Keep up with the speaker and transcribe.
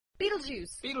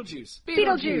Beetlejuice. Beetlejuice.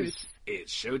 Beetlejuice.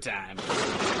 It's showtime.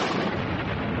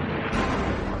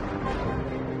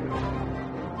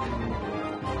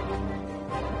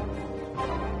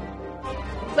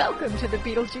 Welcome to the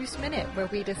Beetlejuice Minute, where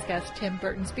we discuss Tim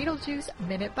Burton's Beetlejuice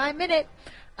minute by minute.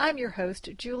 I'm your host,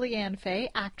 Julianne Fay,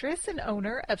 actress and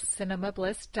owner of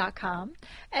CinemaBliss.com,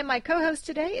 and my co-host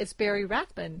today is Barry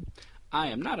Rathman. I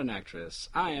am not an actress.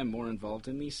 I am more involved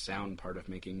in the sound part of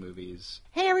making movies.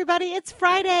 Hey everybody, it's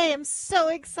Friday. I'm so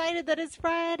excited that it's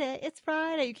Friday. It's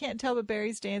Friday. You can't tell, but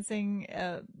Barry's dancing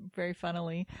very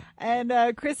funnily. And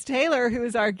Chris Taylor, who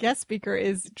is our guest speaker,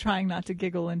 is trying not to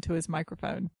giggle into his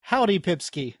microphone. Howdy,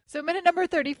 Pipsky. So minute number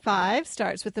 35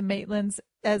 starts with the Maitlands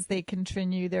as they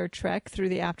continue their trek through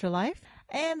the afterlife.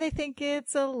 And they think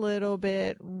it's a little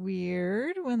bit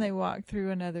weird when they walk through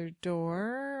another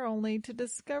door, only to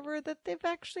discover that they've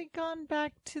actually gone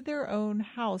back to their own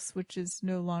house, which is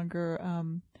no longer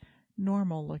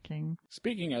normal looking.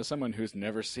 Speaking as someone who's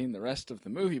never seen the rest of the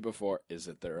movie before, is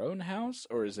it their own house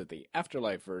or is it the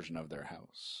afterlife version of their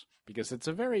house? Because it's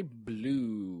a very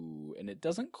blue, and it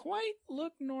doesn't quite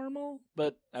look normal.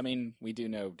 But, I mean, we do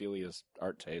know Delia's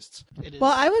art tastes. It is.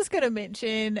 Well, I was going to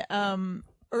mention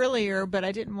earlier, but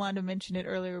I didn't want to mention it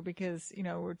earlier because, you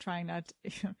know, we're trying not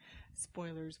to,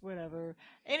 spoilers, whatever.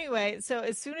 Anyway, so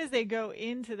as soon as they go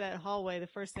into that hallway, the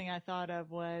first thing I thought of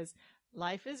was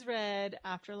life is red,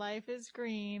 afterlife is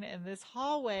green, and this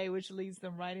hallway, which leads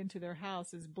them right into their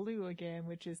house, is blue again,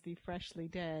 which is the freshly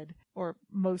dead, or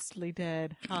mostly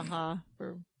dead, haha,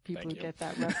 for people who get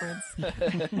that reference.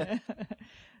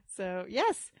 So,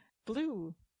 yes,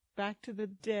 blue, back to the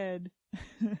dead,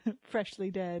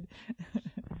 freshly dead.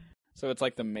 So it's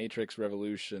like the Matrix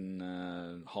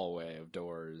Revolution hallway of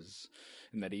doors,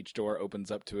 and that each door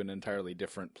opens up to an entirely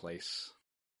different place.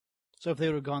 So if they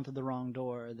would have gone through the wrong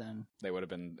door, then They would have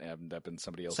been ended up in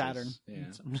somebody else's. Saturn.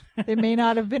 Yeah. They may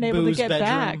not have been able to Boo's get bedroom.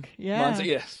 back. Yeah.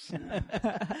 Yes.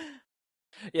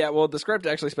 Yeah, well, the script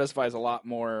actually specifies a lot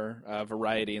more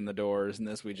variety in the doors. In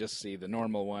this, we just see the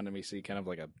normal one, and we see kind of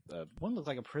like a one looked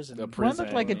like a prison. One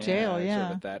looked like a jail, sort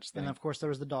yeah. of attached thing. And of course there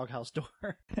was the doghouse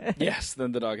door. Yes,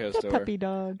 then the doghouse The door. puppy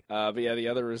dog. But yeah, the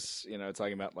other is,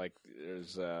 talking about like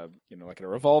there's, like a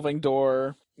revolving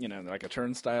door, like a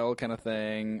turnstile kind of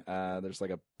thing. There's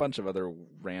like a bunch of other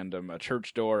a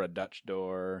church door, a Dutch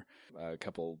door, a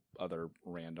couple other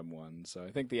random ones. So I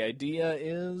think the idea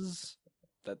is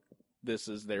that this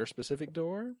is their specific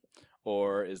door,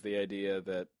 or is the idea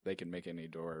that they can make any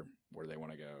door where they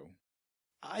want to go?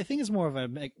 I think it's more of a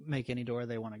make any door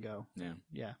they want to go. Yeah.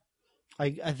 Yeah.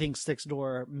 I think Stick's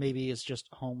door maybe is just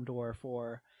home door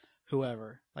for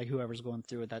whoever's going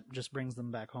through it. That just brings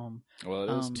them back home. Well,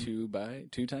 it is 2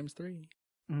 times 3.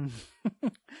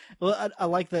 Well, I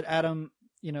like that Adam,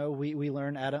 we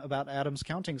learn about Adam's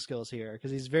counting skills here, because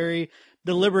he's very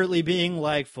deliberately being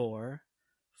like 4,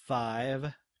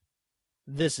 5.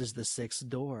 This is the 6th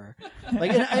door.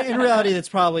 Like in reality, that's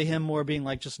probably him more being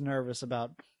like just nervous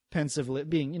about pensive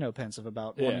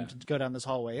about wanting to go down this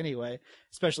hallway anyway,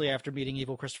 especially after meeting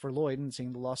evil Christopher Lloyd and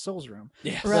seeing the Lost Souls room.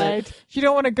 Yes. Right. You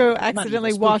don't want to go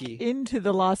accidentally walk spooky. into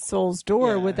the Lost Souls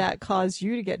door. Yeah. Would that cause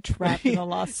you to get trapped in the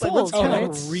Lost Like, Souls? let's Right?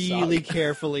 count really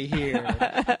carefully here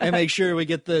and make sure we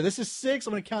get this is 6.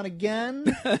 I'm going to count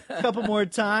again a couple more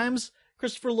times.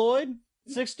 Christopher Lloyd,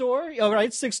 6th door. All right,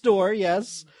 6th door,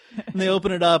 yes. And they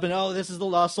open it up, and this is the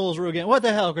Lost Souls room again. What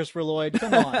the hell, Christopher Lloyd?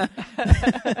 Come on.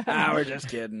 We're just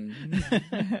kidding.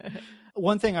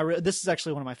 One thing this is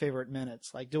actually one of my favorite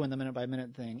minutes, like doing the minute by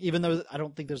minute thing. Even though I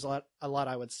don't think there's a lot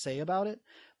I would say about it,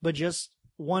 but just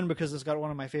one, because it's got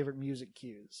one of my favorite music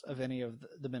cues of any of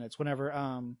the minutes.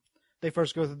 Whenever they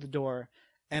first go through the door,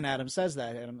 and Adam says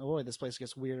that, boy, this place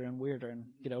gets weirder and weirder, and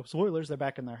spoilers, they're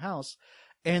back in their house,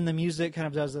 and the music kind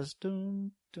of does this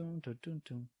dun dun dun dun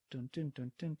dun dun dun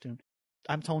dun dun dun.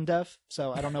 I'm tone deaf,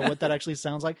 so I don't know what that actually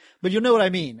sounds like, but you'll know what I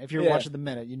mean. If you're watching the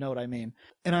minute, you know what I mean.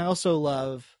 And I also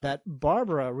love that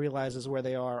Barbara realizes where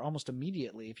they are almost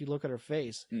immediately. If you look at her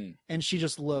face, and she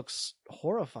just looks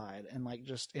horrified and like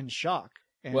just in shock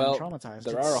and traumatized.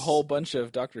 There are a whole bunch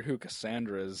of Doctor Who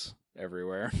Cassandras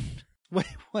everywhere. Wait,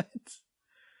 what?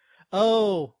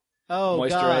 Oh,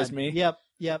 Moisturize God. Me? Yep.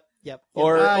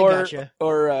 Or gotcha.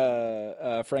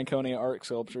 Franconia art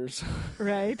sculptures.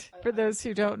 Right. For those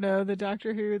who don't know, the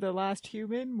Doctor Who, The Last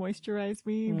Human, Moisturize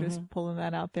Me. I'm just pulling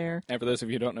that out there. And for those of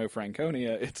you who don't know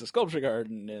Franconia, it's a sculpture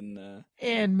garden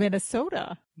In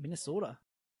Minnesota.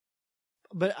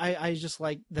 But I just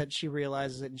like that she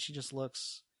realizes it, and she just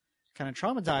looks kind of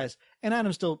traumatized. And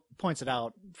Adam still points it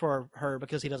out for her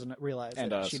because he doesn't realize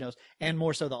And that us. she knows, and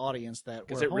more so the audience that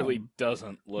Because we're it really home.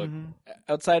 doesn't look Mhm.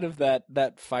 outside of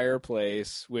that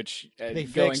fireplace, which They going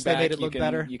fixed, they back, made it you look can,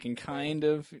 better. You can kind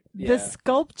of The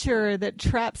sculpture that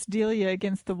traps Delia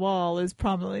against the wall is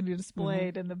prominently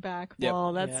displayed in the back Yep.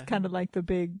 wall. That's Yeah. kind of like the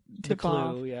big the tip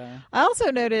off. clue, yeah. I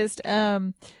also noticed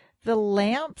the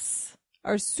lamps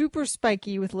are super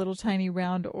spiky with little tiny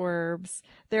round orbs.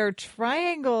 There are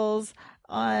triangles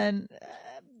on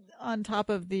top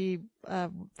of the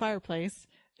fireplace.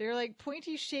 They're like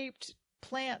pointy shaped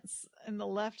plants in the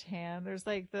left hand. There's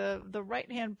like the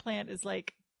right hand plant is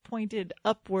like pointed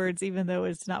upwards, even though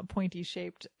it's not pointy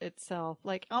shaped itself.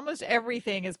 Like almost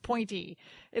everything is pointy.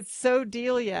 It's so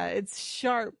Delia. It's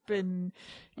sharp and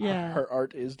yeah. Her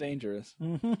art is dangerous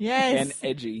Yes. and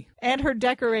edgy. And her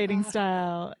decorating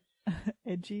style.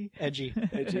 Edgy. Edgy.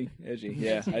 Edgy.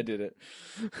 Yeah, I did it.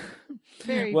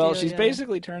 Very Well, Delia. she's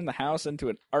basically turned the house into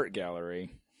an art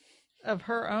gallery of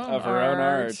her own of her own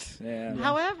art. Yeah.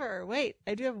 However, wait,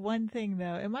 I do have one thing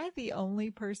though. Am I the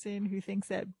only person who thinks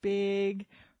that big,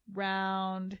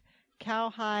 round,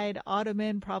 cowhide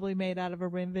ottoman, probably made out of a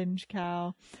revenge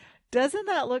cow, doesn't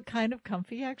that look kind of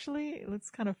comfy actually? It looks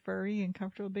kind of furry and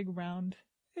comfortable, big round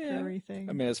furry thing.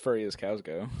 I mean, as furry as cows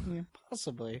go. Yeah,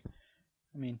 possibly.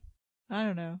 I mean, I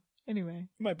don't know. Anyway,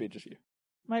 It might be just you.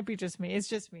 might be just me. It's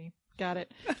just me. Got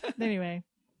it. Anyway.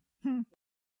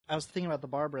 I was thinking about the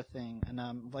Barbara thing,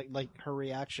 and like her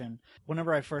reaction.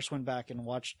 Whenever I first went back and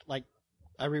watched, like,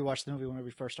 I rewatched the movie whenever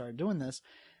we first started doing this,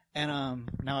 and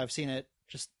now I've seen it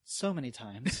just so many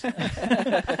times.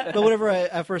 But whenever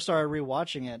I first started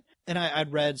rewatching it, and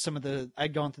I'd read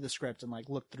I'd gone through the script and like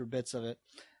looked through bits of it,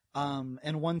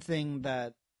 and one thing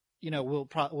that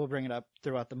we'll bring it up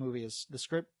throughout the movie is the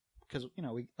script, because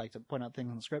we like to point out things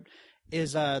in the script,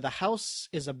 is the house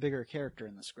is a bigger character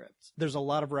in the script. There's a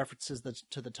lot of references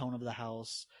to the tone of the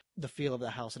house, the feel of the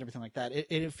house, and everything like that.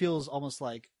 It feels almost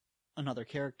like another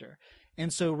character.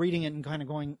 And so reading it and kind of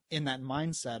going in that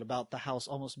mindset about the house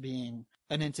almost being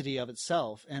an entity of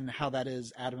itself, and how that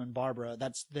is Adam and Barbara,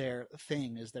 that's their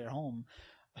thing, is their home,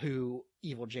 who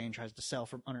Evil Jane tries to sell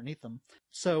from underneath them.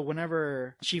 So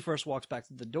whenever she first walks back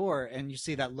to the door and you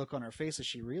see that look on her face as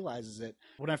she realizes it,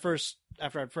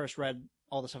 after I'd first read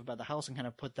all the stuff about the house and kind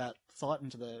of put that thought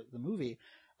into the movie,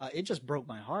 it just broke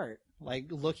my heart. Like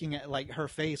looking at like her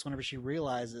face whenever she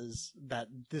realizes that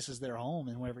this is their home,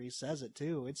 and whenever he says it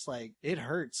too, it's like, it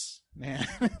hurts, man.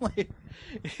 Like,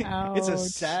 it's a Ouch.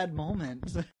 sad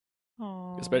moment.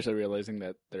 Aw. Especially realizing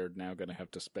that they're now going to have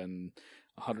to spend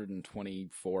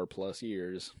 124 plus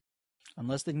years.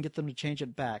 Unless they can get them to change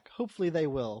it back. Hopefully they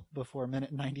will before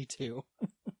minute 92.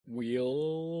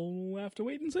 We'll have to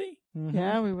wait and see. Mhm.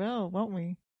 Yeah, we will, won't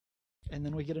we? And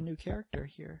then we get a new character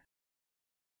here.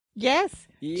 Yes.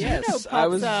 Yes, Juno I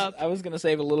pops was up. I was going to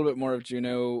save a little bit more of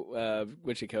Juno,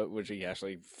 which he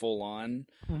actually full on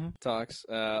Mhm. talks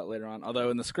later on. Although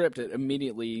in the script, it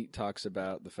immediately talks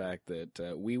about the fact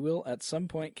that we will at some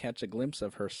point catch a glimpse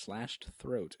of her slashed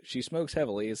throat. She smokes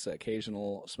heavily, as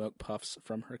occasional smoke puffs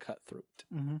from her cut throat.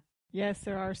 Mm-hmm. Yes,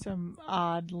 there are some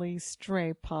oddly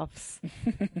stray puffs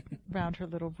around her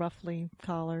little ruffly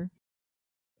collar.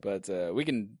 But we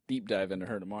can deep dive into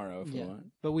her tomorrow if we Yeah.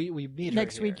 want. But we meet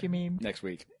Next her week, here. you mean? Next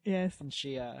week. Yes. And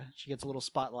she gets a little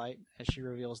spotlight as she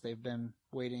reveals they've been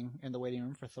waiting in the waiting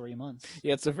room for 3 months.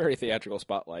 Yeah, it's a very theatrical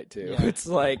spotlight too. Yeah. It's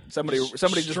like somebody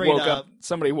just Straight woke up. up.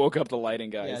 Somebody woke up the lighting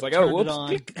guy. Yeah, It's like, turned oh, it whoops. on.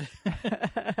 click.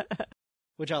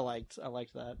 Which I liked. I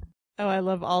liked that. Oh, I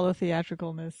love all the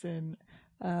theatricalness in,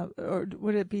 or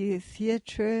would it be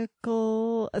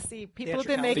theatrical? See, people have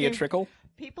been making Theatrical.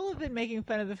 people have been making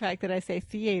fun of the fact that I say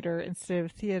theater instead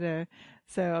of theater.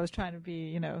 So I was trying to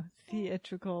be,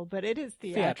 theatrical, but it is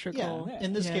theatrical. Yeah.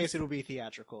 In this Yes. case, it will be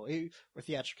theatrical or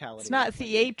theatricality. It's not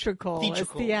theatrical. It's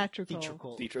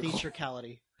theatrical. Theatrical.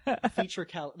 Theatricality.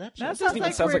 Theatricality. That That sounds even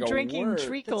like sounds we're like a drinking word.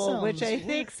 treacle, That which I sounds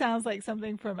think weird. sounds like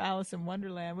something from Alice in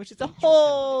Wonderland, which is a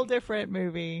whole different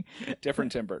movie.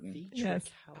 Different Tim Burton. Yes.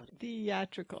 Theatricality.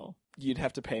 Theatrical. You'd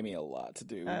have to pay me a lot to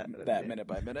do that minute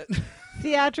by minute.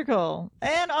 Theatrical.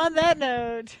 And on that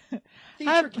note,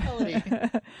 Theatricality.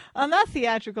 on that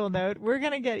theatrical note, we're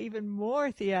going to get even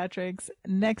more theatrics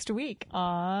next week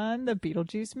on the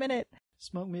Beetlejuice Minute.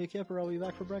 Smoke me a kipper. I'll be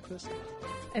back for breakfast.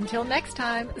 Until next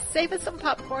time, save us some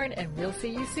popcorn and we'll see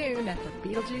you soon at the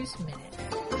Beetlejuice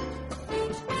Minute.